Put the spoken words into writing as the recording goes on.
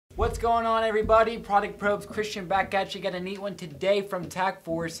What's going on, everybody? Product Probes, Christian back at you. Got a neat one today from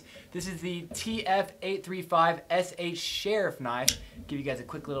TAC-FORCE. This is the TF-835SH sheriff knife. Give you guys a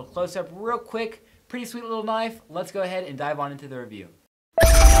quick little close-up real quick. Pretty sweet little knife. Let's go ahead and dive on into the review.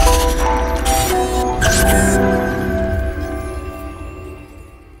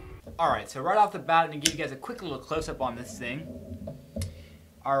 Alright, so right off the bat, I'm going to give you guys a quick little close-up on this thing.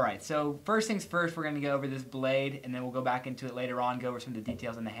 Alright, so first things first, we're going to go over this blade, and then we'll go back into it later on, go over some of the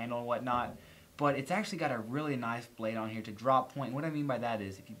details on the handle and whatnot. But it's actually got a really nice blade on here to drop point. What I mean by that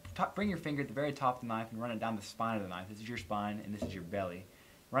is, if you bring your finger at the very top of the knife and run it down the spine of the knife, this is your spine and this is your belly.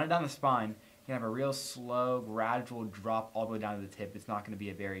 Run it down the spine, you can have a real slow, gradual drop all the way down to the tip. It's not going to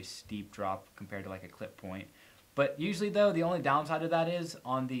be a very steep drop compared to like a clip point. But usually though, the only downside of that is,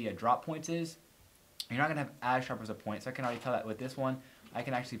 on the drop points is, you're not going to have as sharp as a point. So I can already tell that with this one, I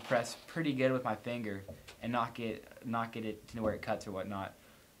can actually press pretty good with my finger and not get it to where it cuts or whatnot.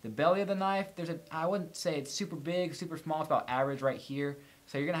 The belly of the knife, I wouldn't say it's super big, super small. It's about average right here.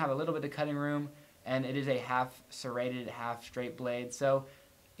 So you're gonna have a little bit of cutting room, and it is a half serrated, half straight blade. So,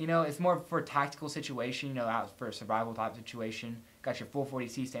 you know, it's more for a tactical situation. You know, out for a survival type situation. Got your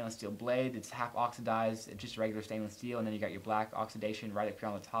 440C stainless steel blade. It's half oxidized. It's just regular stainless steel, and then you got your black oxidation right up here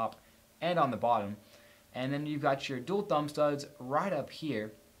on the top and on the bottom. And then you've got your dual thumb studs right up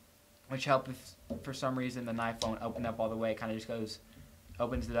here, which help if for some reason the knife won't open up all the way. It kind of just goes,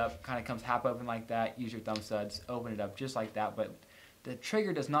 opens it up, kind of comes half open like that. Use your thumb studs, open it up just like that. But the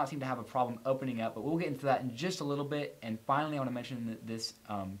trigger does not seem to have a problem opening up, but we'll get into that in just a little bit. And finally, I want to mention this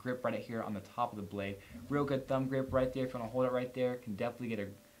grip right here on the top of the blade. Real good thumb grip right there. If you want to hold it right there, can definitely get a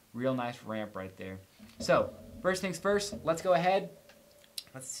real nice ramp right there. So, first things first, let's go ahead.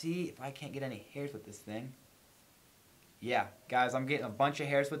 Let's see if I can't get any hairs with this thing. Yeah, guys, I'm getting a bunch of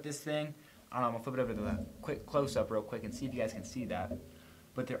hairs with this thing. I don't know, I'm going to flip it over to the quick close-up real quick and see if you guys can see that.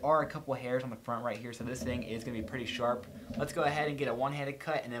 But there are a couple of hairs on the front right here, so this thing is going to be pretty sharp. Let's go ahead and get a one-handed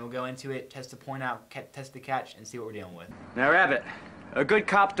cut, and then we'll go into it, test the point out, test the catch, and see what we're dealing with. Now, Rabbit, a good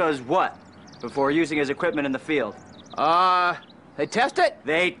cop does what before using his equipment in the field? They test it?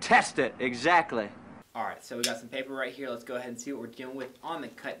 They test it, exactly. Alright, so we got some paper right here. Let's go ahead and see what we're dealing with on the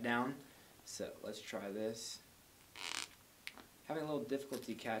cut down. So, let's try this. Having a little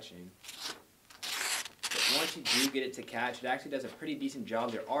difficulty catching. But once you do get it to catch, it actually does a pretty decent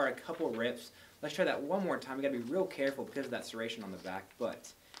job. There are a couple rips. Let's try that one more time. We gotta be real careful because of that serration on the back,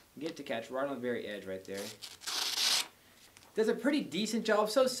 but get it to catch right on the very edge right there. Does a pretty decent job,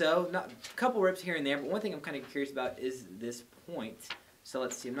 so-so. Not a couple rips here and there, but one thing I'm kind of curious about is this point. So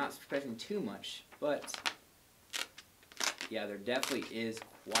let's see, I'm not expecting too much, but yeah, there definitely is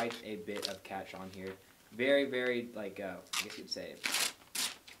quite a bit of catch on here. Very, very, like, I guess you'd say,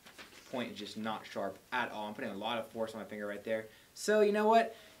 point is just not sharp at all. I'm putting a lot of force on my finger right there. So, you know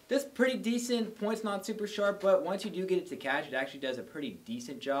what? This pretty decent. Point's not super sharp, but once you do get it to catch, it actually does a pretty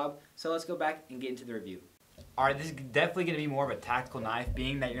decent job. So let's go back and get into the review. Alright, this is definitely going to be more of a tactical knife,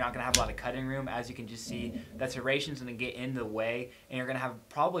 being that you're not going to have a lot of cutting room. As you can just see, that serration's going to get in the way, and you're going to have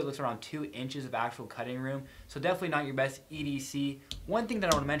probably looks around 2 inches of actual cutting room. So definitely not your best EDC. One thing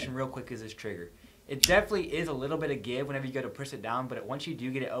that I want to mention real quick is this trigger. It definitely is a little bit of give whenever you go to push it down, but once you do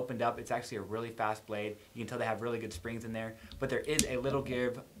get it opened up, it's actually a really fast blade. You can tell they have really good springs in there, but there is a little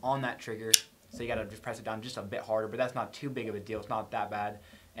give on that trigger, so you got to just press it down just a bit harder, but that's not too big of a deal. It's not that bad.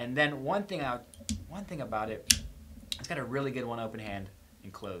 And then one thing about it, it's got a really good one open hand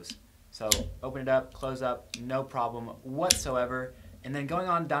and close. So open it up, close up, no problem whatsoever. And then going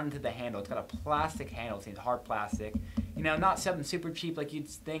on down into the handle, it's got a plastic handle. It seems hard plastic. You know, not something super cheap like you'd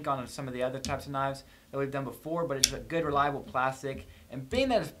think on some of the other types of knives that we've done before, but it's a good, reliable plastic. And being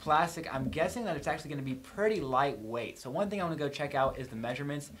that it's plastic, I'm guessing that it's actually going to be pretty lightweight. So one thing I want to go check out is the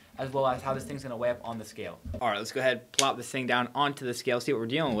measurements, as well as how this thing's going to weigh up on the scale. All right, let's go ahead and plop this thing down onto the scale, see what we're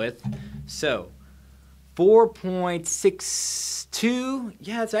dealing with. So, 4.62,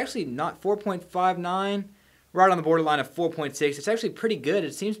 yeah, it's actually not 4.59. Right on the borderline of 4.6. It's actually pretty good.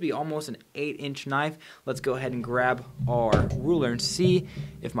 It seems to be almost an 8-inch knife. Let's go ahead and grab our ruler and see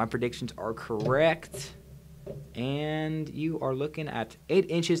if my predictions are correct. And you are looking at 8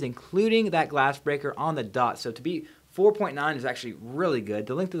 inches, including that glass breaker on the dot. So to be 4.9 is actually really good.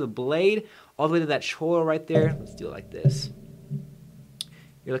 The length of the blade, all the way to that choil right there. Let's do it like this.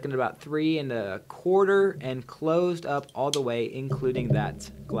 You're looking at about 3 1/4 and closed up all the way, including that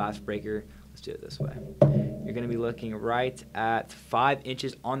glass breaker. Let's do it this way. You're going to be looking right at 5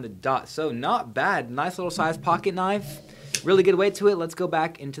 inches on the dot. So not bad. Nice little size pocket knife. Really good weight to it. Let's go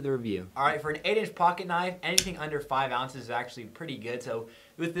back into the review. Alright, for an 8-inch pocket knife, anything under 5 ounces is actually pretty good. So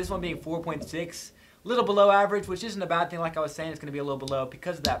with this one being 4.6, little below average, which isn't a bad thing. Like I was saying, it's going to be a little below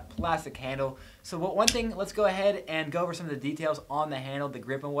because of that plastic handle. So one thing, let's go ahead and go over some of the details on the handle, the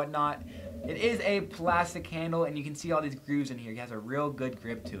grip and whatnot. It is a plastic handle, and you can see all these grooves in here. It has a real good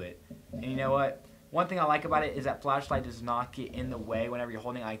grip to it. And you know what? One thing I like about it is that flashlight does not get in the way whenever you're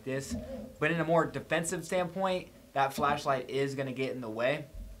holding it like this. But in a more defensive standpoint, that flashlight is going to get in the way.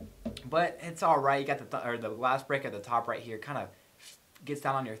 But it's alright. You got the glass break at the top right here. Kind of gets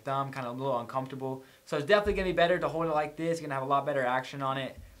down on your thumb. Kind of a little uncomfortable. So it's definitely going to be better to hold it like this. You're going to have a lot better action on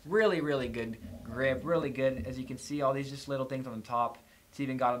it. Really, really good grip. Really good. As you can see, all these just little things on the top. It's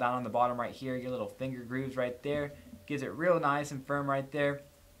even got it down on the bottom right here. Your little finger grooves right there. Gives it real nice and firm right there.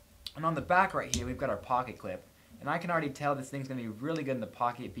 And on the back right here, we've got our pocket clip. And I can already tell this thing's going to be really good in the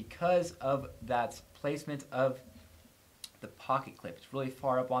pocket because of that placement of the pocket clip. It's really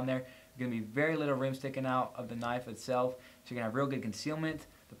far up on there. There's going to be very little room sticking out of the knife itself. So you're going to have real good concealment.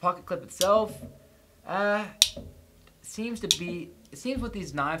 The pocket clip itself seems with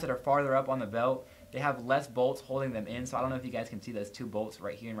these knives that are farther up on the belt, they have less bolts holding them in. So I don't know if you guys can see those two bolts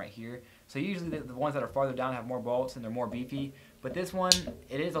right here and right here. So usually the ones that are farther down have more bolts and they're more beefy. But this one,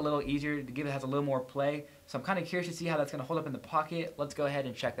 it is a little easier to give. It has a little more play. So I'm kind of curious to see how that's going to hold up in the pocket. Let's go ahead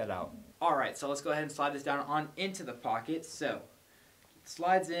and check that out. Alright, so let's go ahead and slide this down on into the pocket. So it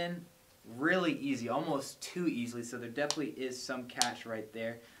slides in really easy, almost too easily. So there definitely is some catch right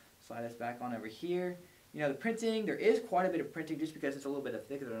there. Slide this back on over here. You know, the printing, there is quite a bit of printing just because it's a little bit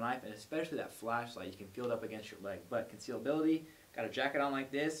thicker than a knife, and especially that flashlight, you can feel it up against your leg. But concealability, got a jacket on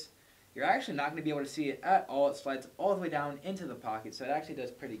like this, you're actually not going to be able to see it at all. It slides all the way down into the pocket, so it actually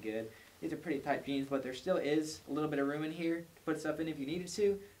does pretty good. These are pretty tight jeans, but there still is a little bit of room in here to put stuff in if you needed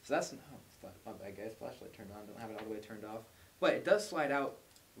to. So that's, oh, my bad guys, flashlight turned on, don't have it all the way turned off. But it does slide out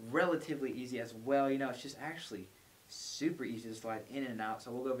relatively easy as well. You know, it's just actually super easy to slide in and out,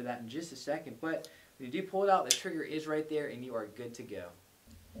 so we'll go over that in just a second. But when you do pull it out, the trigger is right there and you are good to go.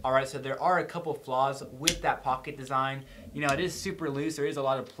 Alright, so there are a couple flaws with that pocket design. You know, it is super loose, there is a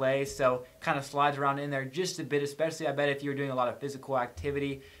lot of play, so kind of slides around in there just a bit, especially I bet if you were doing a lot of physical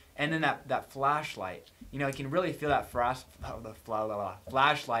activity. And then that flashlight, you know, you can really feel that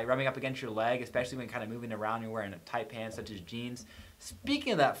flashlight rubbing up against your leg, especially when kind of moving around, you're wearing a tight pants such as jeans.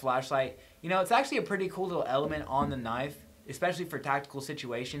 Speaking of that flashlight, you know, it's actually a pretty cool little element on the knife, especially for tactical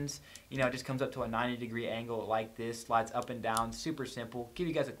situations. You know, it just comes up to a 90-degree angle like this, slides up and down, super simple. Give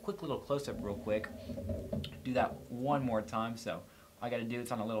you guys a quick little close-up real quick. Do that one more time. So all I got to do,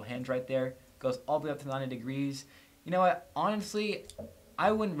 it's on a little hinge right there. Goes all the way up to 90 degrees. You know what? Honestly,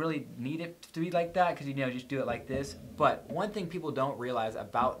 I wouldn't really need it to be like that because, you know, just do it like this. But one thing people don't realize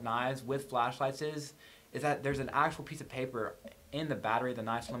about knives with flashlights is that there's an actual piece of paper in the battery of the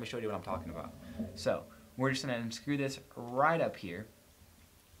knife. So let me show you what I'm talking about. So we're just going to unscrew this right up here.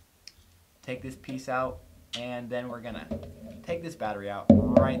 Take this piece out, and then we're going to take this battery out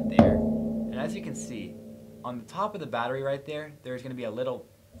right there. And as you can see, on the top of the battery right there, there's going to be a little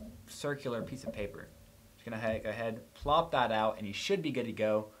circular piece of paper. Just going to go ahead, plop that out, and you should be good to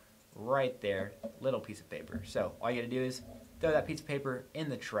go right there, little piece of paper. So all you got to do is throw that piece of paper in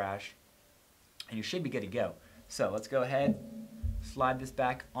the trash, and you should be good to go. So let's go ahead, slide this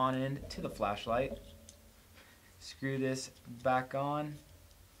back on into the flashlight. Screw this back on,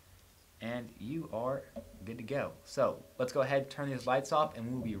 and you are good to go. So let's go ahead and turn these lights off,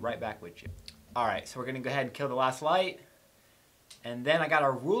 and we'll be right back with you. Alright, so we're going to go ahead and kill the last light. And then I got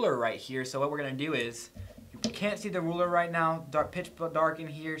our ruler right here. So what we're going to do is, you can't see the ruler right now, pitch dark in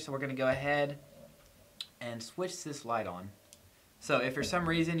here, so we're going to go ahead and switch this light on. So if for some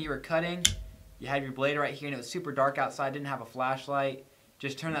reason you were cutting, you had your blade right here and it was super dark outside, didn't have a flashlight,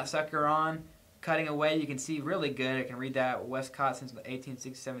 just turn that sucker on. Cutting away, you can see really good. I can read that Westcott since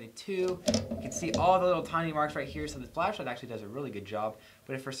 1872. You can see all the little tiny marks right here. So the flashlight actually does a really good job.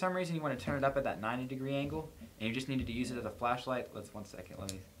 But if for some reason you want to turn it up at that 90-degree angle and you just needed to use it as a flashlight, one second,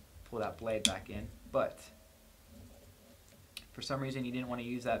 let me pull that blade back in. But for some reason you didn't want to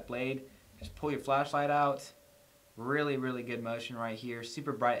use that blade, just pull your flashlight out. Really, really good motion right here.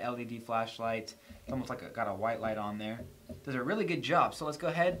 Super bright LED flashlight. It's almost like got a white light on there. Does a really good job. So let's go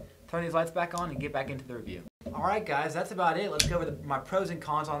ahead, turn these lights back on, and get back into the review. Alright guys, that's about it. Let's go over my pros and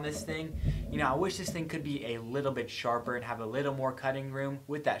cons on this thing. You know, I wish this thing could be a little bit sharper and have a little more cutting room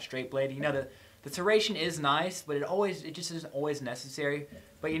with that straight blade. You know, the serration is nice, but it just isn't always necessary.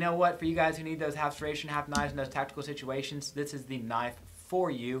 But you know what? For you guys who need those half serration, half knives in those tactical situations, this is the knife for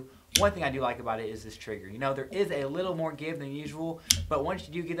you. One thing I do like about it is this trigger. You know, there is a little more give than usual, but once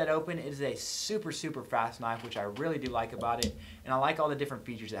you do get that open, it is a super, super fast knife, which I really do like about it. And I like all the different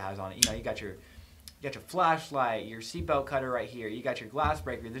features it has on it. You know, you got your You got your flashlight, your seatbelt cutter right here. You got your glass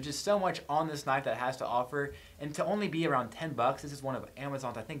breaker. There's just so much on this knife that it has to offer. And to only be around 10 bucks, this is one of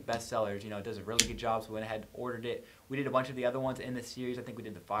Amazon's, I think, best sellers. You know, it does a really good job, so we went ahead and ordered it. We did a bunch of the other ones in the series. I think we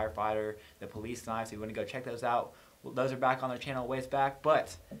did the firefighter, the police knife, so you want to go check those out. Well, those are back on their channel ways back.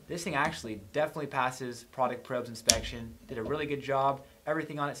 But this thing actually definitely passes product probes inspection. Did a really good job.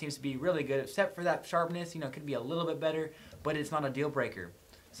 Everything on it seems to be really good, except for that sharpness. You know, it could be a little bit better, but it's not a deal breaker.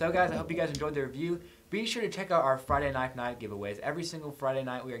 So guys, I hope you guys enjoyed the review. Be sure to check out our Friday Knife Night giveaways. Every single Friday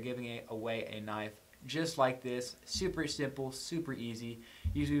night we are giving away a knife just like this. Super simple, super easy.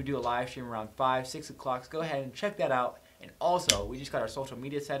 Usually we do a live stream around 5, 6 o'clock. So go ahead and check that out. And also, we just got our social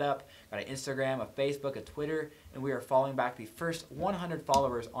media set up. Got an Instagram, a Facebook, a Twitter, and we are following back the first 100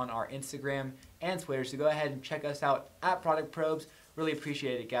 followers on our Instagram and Twitter. So go ahead and check us out at Product Probes. Really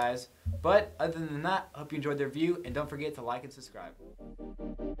appreciate it, guys. But other than that, I hope you enjoyed the review, and don't forget to like and subscribe.